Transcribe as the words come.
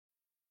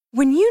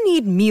When you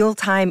need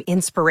mealtime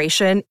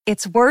inspiration,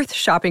 it's worth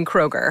shopping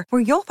Kroger,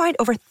 where you'll find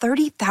over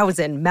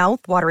 30,000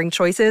 mouth-watering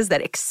choices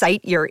that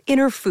excite your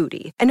inner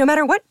foodie. And no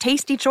matter what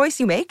tasty choice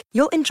you make,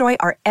 you'll enjoy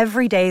our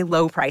everyday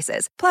low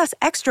prices, plus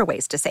extra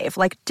ways to save,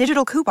 like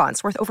digital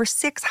coupons worth over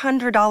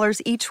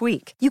 $600 each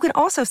week. You can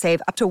also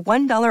save up to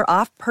 $1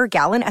 off per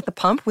gallon at the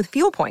pump with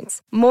fuel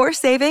points. More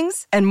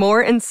savings and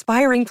more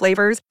inspiring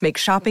flavors make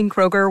shopping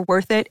Kroger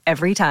worth it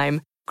every time.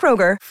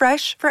 Kroger,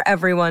 fresh for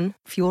everyone.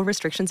 Fuel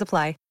restrictions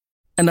apply.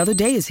 Another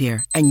day is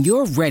here, and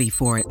you're ready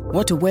for it.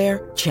 What to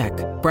wear? Check.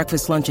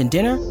 Breakfast, lunch, and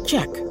dinner?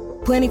 Check.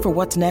 Planning for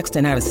what's next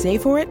and how to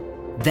save for it?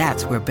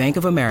 That's where Bank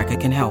of America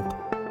can help.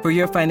 For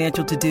your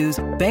financial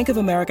to-dos, Bank of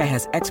America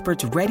has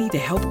experts ready to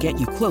help get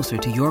you closer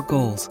to your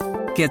goals.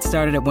 Get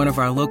started at one of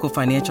our local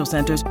financial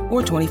centers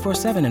or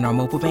 24/7 in our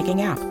mobile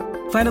banking app.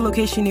 Find a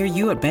location near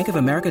you at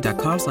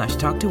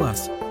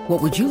bankofamerica.com/talktous. What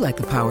would you like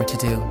the power to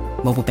do?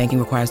 Mobile banking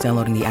requires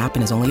downloading the app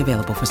and is only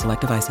available for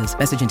select devices.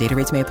 Message and data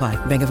rates may apply.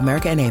 Bank of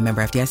America N.A.,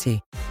 member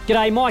FDIC.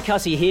 G'day, Mike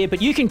Hussey here,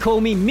 but you can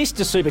call me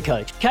Mr.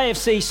 Supercoach.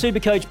 KFC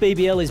Supercoach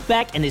BBL is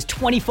back and there's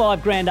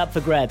 25 grand up for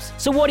grabs.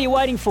 So what are you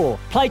waiting for?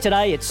 Play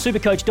today at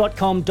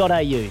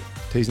supercoach.com.au.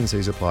 T's and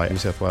C's apply. New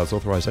South Wales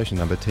authorisation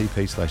number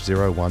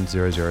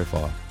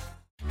TP/01005.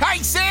 Hey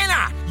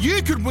Santa,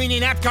 you could win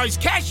in APCO's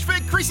Cash for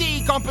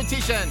Chrissy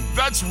competition.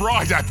 That's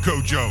right,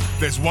 APCO Joe.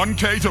 There's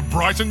 1K to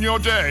brighten your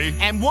day.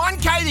 And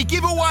 1K to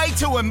give away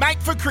to a mate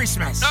for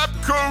Christmas.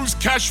 APCO's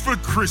Cash for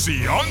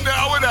Chrissy on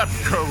now at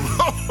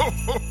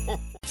APCO.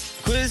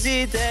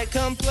 Quizzy Dad,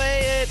 come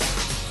play it.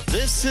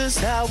 This is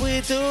how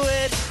we do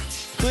it.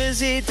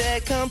 Quizzy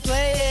Dad, come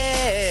play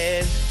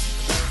it.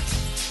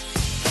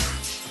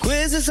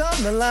 Quiz is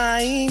on the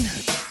line,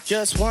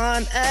 just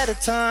one at a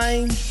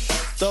time.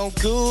 Don't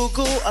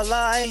Google a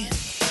lie.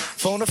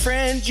 Phone a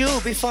friend, you'll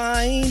be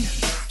fine.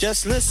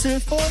 Just listen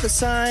for the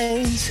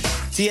signs.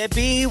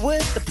 TAB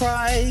with the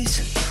prize.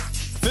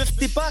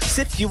 $50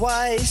 if you're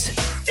wise.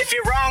 If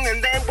you're wrong,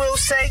 and then we'll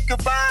say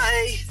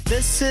goodbye.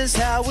 This is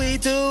how we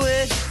do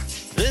it.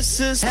 This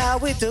is how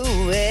we do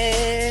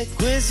it.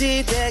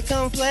 Quizzy Dad,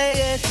 come play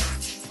it.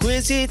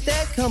 Quizzy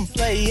Dad, come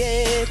play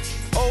it.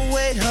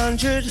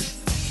 0800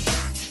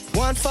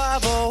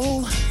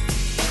 150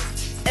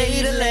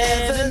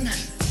 811.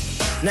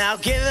 Now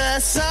give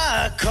us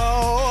a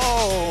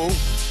call.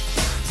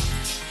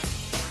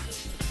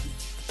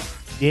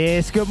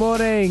 Yes, good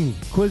morning.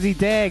 Quizzy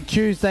Dag,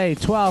 Tuesday,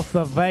 12th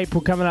of April,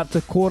 coming up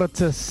to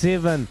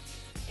 6:45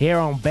 here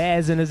on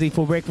Baz and Izzy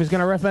for breakfast.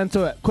 Going to rip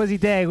into it. Quizzy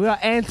Dag, we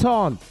got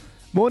Anton.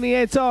 Morning,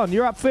 Anton.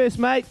 You're up first,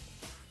 mate.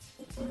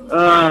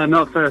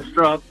 Not first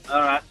drop. All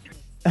right.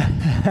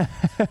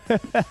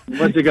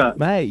 What you got?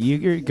 Mate,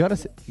 you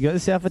got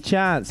yourself a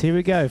chance. Here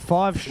we go.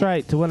 5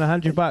 straight to win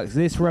 $100.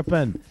 Let's rip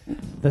in.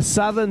 The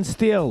Southern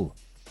Steel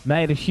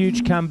made a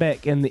huge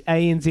comeback in the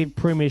ANZ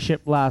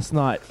Premiership last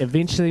night,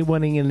 eventually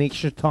winning in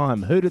extra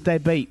time. Who did they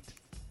beat?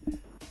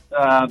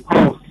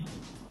 Pulse.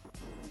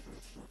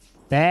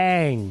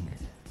 Bang.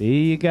 There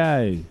you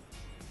go.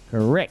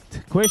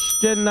 Correct.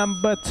 Question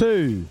number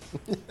 2.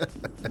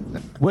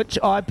 Which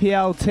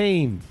IPL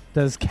team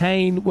does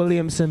Kane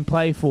Williamson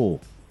play for?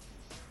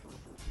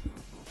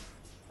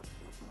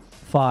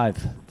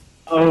 5.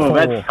 Oh, 4,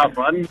 that's a tough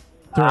one.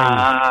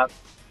 3,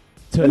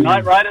 2, The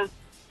Knight Riders.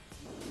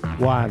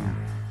 1.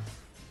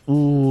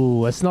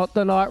 Ooh, it's not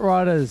the Knight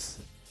Riders.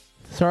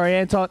 Sorry,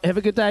 Anton. Have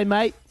a good day,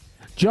 mate.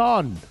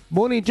 John.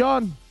 Morning,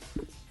 John.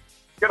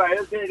 G'day, how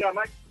you going,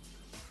 mate?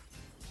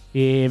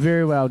 Yeah,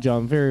 very well,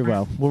 John. Very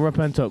well. We'll rip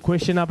into it.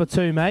 Question number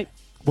 2, mate.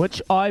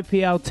 Which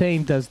IPL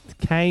team does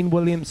Kane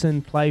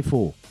Williamson play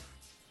for?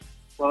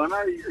 Well, I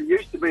know it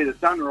used to be the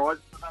Sunrise.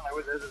 I don't know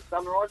whether it's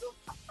Sunrisers.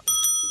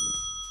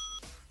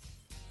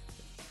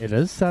 It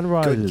is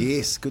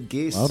Sunrisers. Good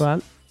guess. Well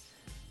done.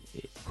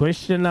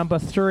 Question number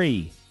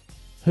 3.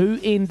 Who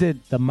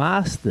ended the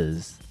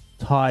Masters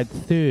tied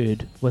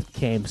third with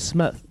Cam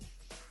Smith?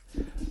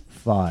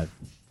 5,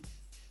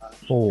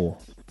 4,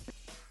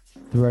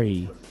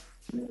 3,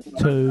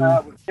 2,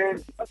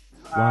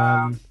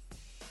 1.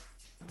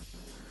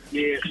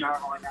 Yeah, no,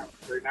 I know.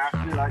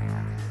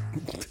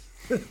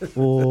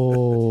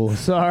 Oh,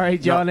 sorry,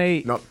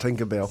 Johnny. Not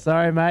Tinkerbell.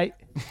 Sorry, mate.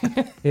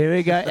 Here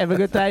we go. Have a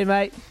good day,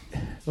 mate.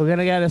 We're going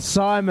to go to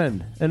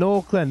Simon in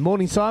Auckland.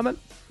 Morning, Simon.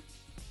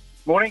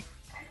 Morning.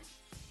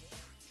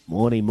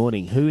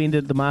 Morning. Who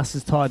ended the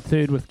Masters tied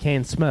third with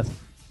Cam Smith?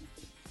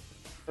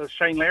 It was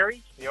Shane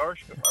Larry, the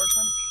Irishman.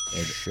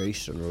 It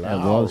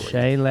was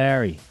Shane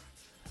Larry.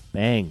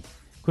 Bang.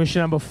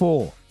 Question number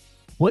 4.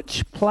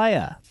 Which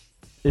player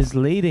is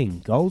leading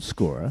goal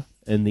scorer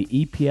in the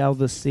EPL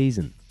this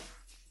season?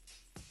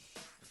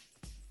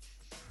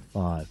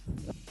 5,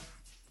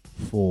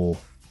 4,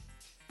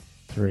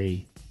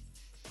 3,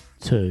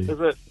 2. Is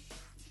it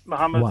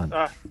Mohammed 1.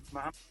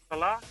 Mohammed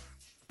Salah?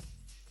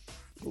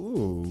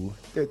 Ooh,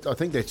 I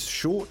think that's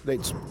short.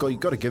 You've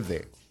got to give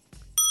that.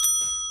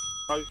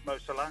 Mo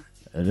Salah.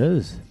 It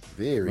is.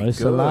 Very Mo good.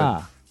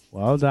 Salah.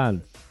 Well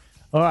done.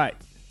 All right.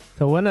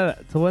 To win the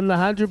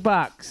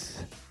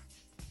 $100,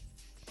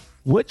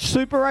 Which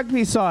Super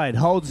Rugby side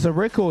holds the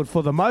record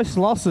for the most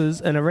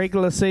losses in a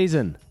regular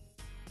season?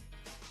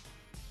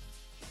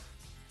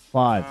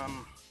 5,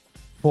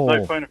 4.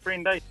 No phone a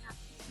friend, eh?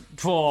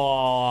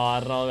 Oh, I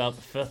don't know about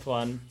the fifth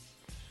one.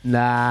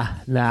 Nah,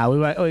 we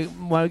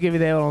won't give you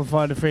that one on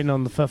Find a Friend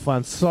on the fifth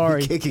one.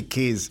 Sorry. Kick it,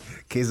 Kez.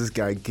 Kez is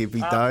going,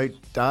 Kippy, don't.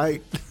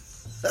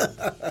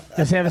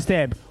 Just have a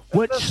stab.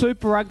 Which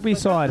Super Rugby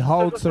side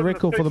holds the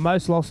record for the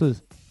most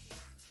losses?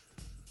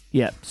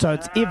 Yeah, so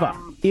it's ever.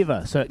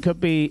 So it could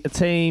be a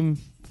team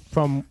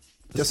from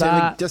the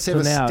start just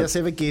to now. Just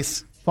have a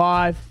guess.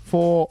 5,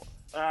 4,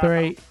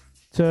 3,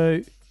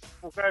 2,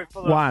 We'll go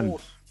for the 1.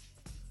 horse.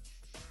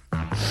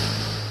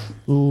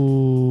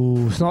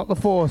 Ooh, it's not the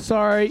 4.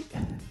 Sorry.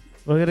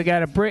 We're going to go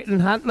to Bretton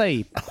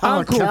Huntley.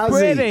 Uncle Cuzzy,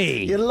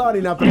 Bretty. You're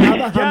lining up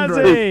another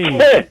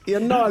 100. You're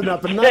lining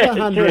up another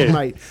 100,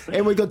 mate.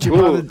 And we got your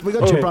brother. We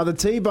got your brother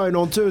T-Bone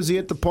on too. Is he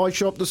at the pie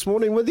shop this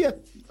morning with you?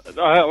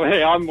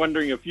 Hey, I'm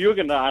wondering if you're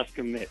going to ask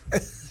him that.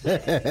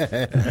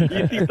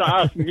 You seem to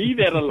ask me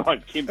that a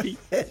lot, Kempy.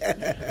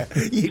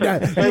 you know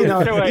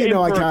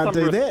I can't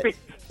do that.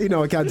 You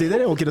know I can't do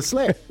that. I'll get a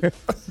slap.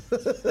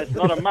 That's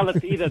not a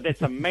mullet either.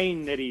 That's a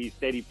mane that he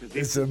possesses.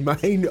 It's a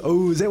mane.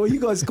 Oh, is that what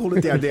you guys call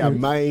it down there?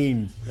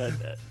 Mane. I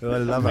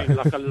love it.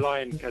 Like a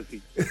lion,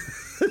 Cuzzy.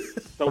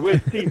 The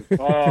worst team.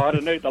 Oh, I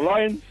don't know. The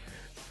Lions.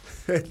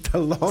 The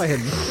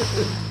Lion.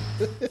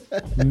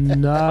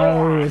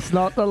 No, it's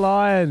not the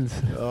Lions.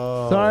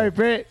 Oh. Sorry,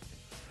 Brett.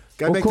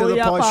 Go back to the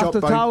pie shop,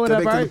 mate.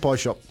 Go back to the pie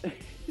shop.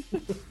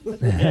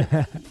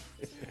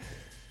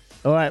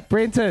 All right,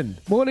 Brenton.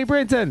 Morning,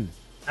 Brenton.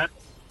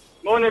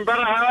 Morning,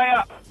 brother. How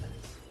are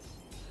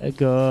you?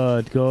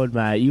 Good,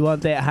 mate. You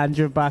want that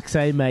 $100,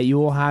 eh, mate?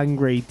 You're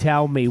hungry.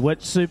 Tell me,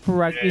 which Super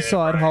Rugby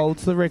side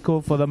holds the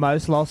record for the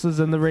most losses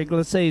in the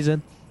regular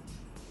season?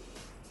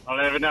 I'll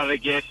have another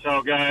guess.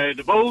 I'll go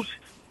the Bulls.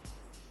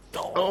 It's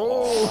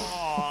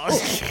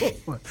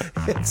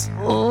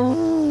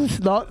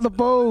not the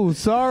Bulls.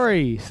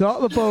 Sorry, it's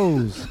not the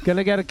Bulls.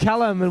 Gonna go to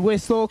Callum in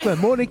West Auckland.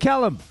 Morning,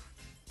 Callum.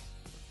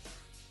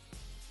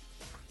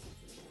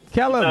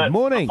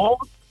 Morning.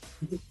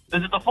 Is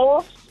it the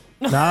Force?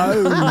 No,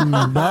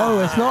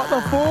 it's not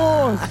the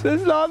Force.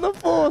 It's not the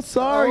Force.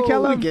 Sorry,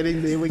 Callum. We're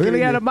getting there. We're gonna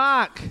go to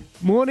Mark.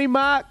 Morning,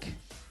 Mark.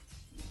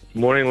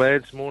 Morning,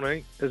 lads.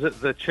 Morning. Is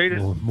it the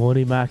Cheetahs? Oh,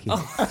 morning, Marky.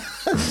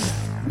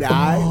 No.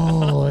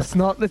 Oh, it's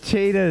not the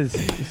Cheetahs.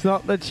 It's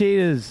not the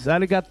Cheetahs.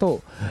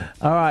 Arigato.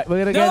 All right,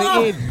 we're going to go to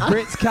Ed,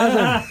 Brett's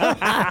cousin.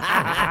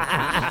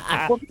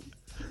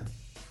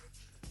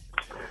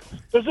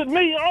 Is it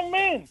me? Oh,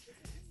 man.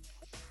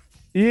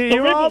 Yeah,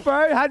 you're on,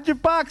 bro.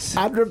 $100.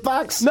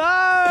 $100.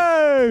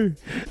 No!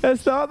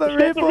 It's not the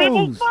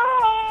Rebels.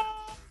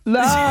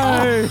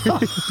 No!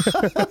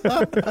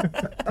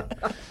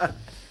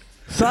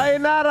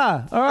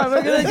 Sayonara. All right,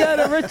 we're going to go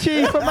to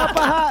Richie from Upper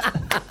Hutt.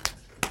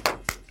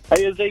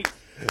 Hey, is he?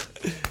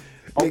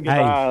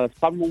 Arigato.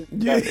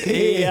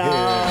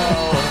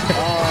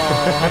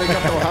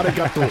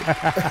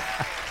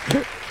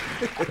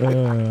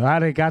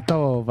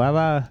 Arigato,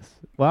 brother.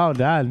 Well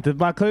done. Did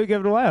my clue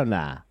give it away or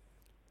nah?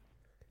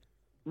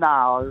 No,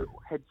 I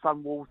had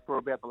Sunwolves for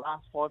about the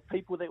last 5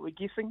 people that were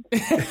guessing. I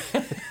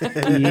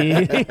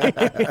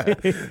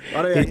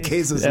don't know.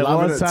 Kez is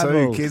loving it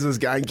too. Kez was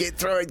going, get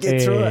through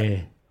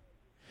it.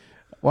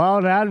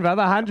 Well done,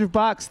 brother.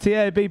 $100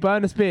 TAB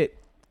bonus bet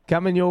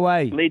coming your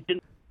way.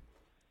 Legend.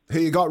 Who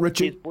you got,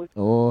 Richie?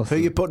 Awesome.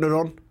 Who you putting it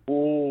on?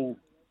 Oh,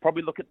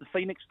 probably look at the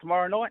Phoenix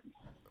tomorrow night.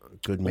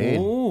 Good man.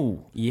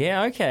 Oh,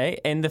 yeah,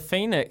 okay. And the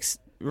Phoenix,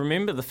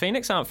 remember, the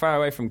Phoenix aren't far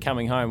away from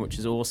coming home, which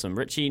is awesome.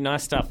 Richie,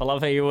 nice stuff. I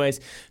love how you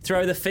always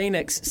throw the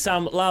Phoenix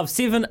some love.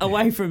 7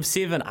 away from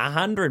 7,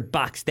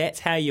 $100. That's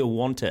how you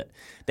want it.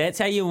 That's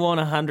how you want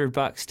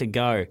 $100 to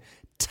go.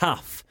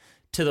 Tough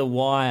to the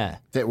wire.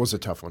 That was a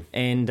tough one.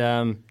 And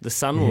the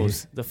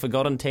Sunwolves, the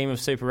forgotten team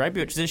of Super Rugby,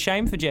 which is a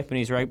shame for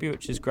Japanese rugby,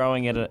 which is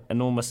growing at an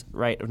enormous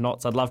rate of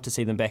knots. I'd love to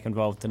see them back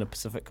involved in a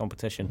Pacific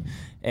competition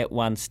at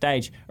one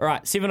stage. All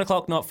right, 7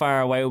 o'clock, not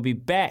far away. We'll be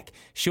back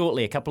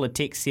shortly. A couple of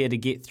texts here to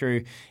get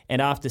through.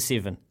 And after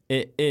 7,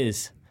 it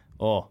is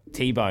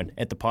T-Bone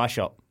at the pie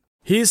shop.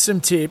 Here's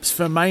some tips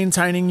for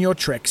maintaining your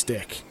Trex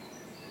deck.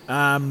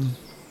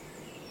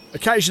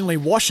 Occasionally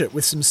wash it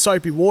with some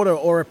soapy water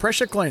or a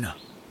pressure cleaner.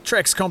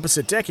 Trex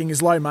composite decking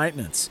is low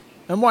maintenance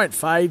and won't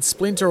fade,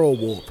 splinter or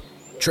warp.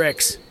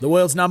 Trex, the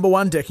world's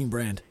 #1 decking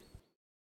brand.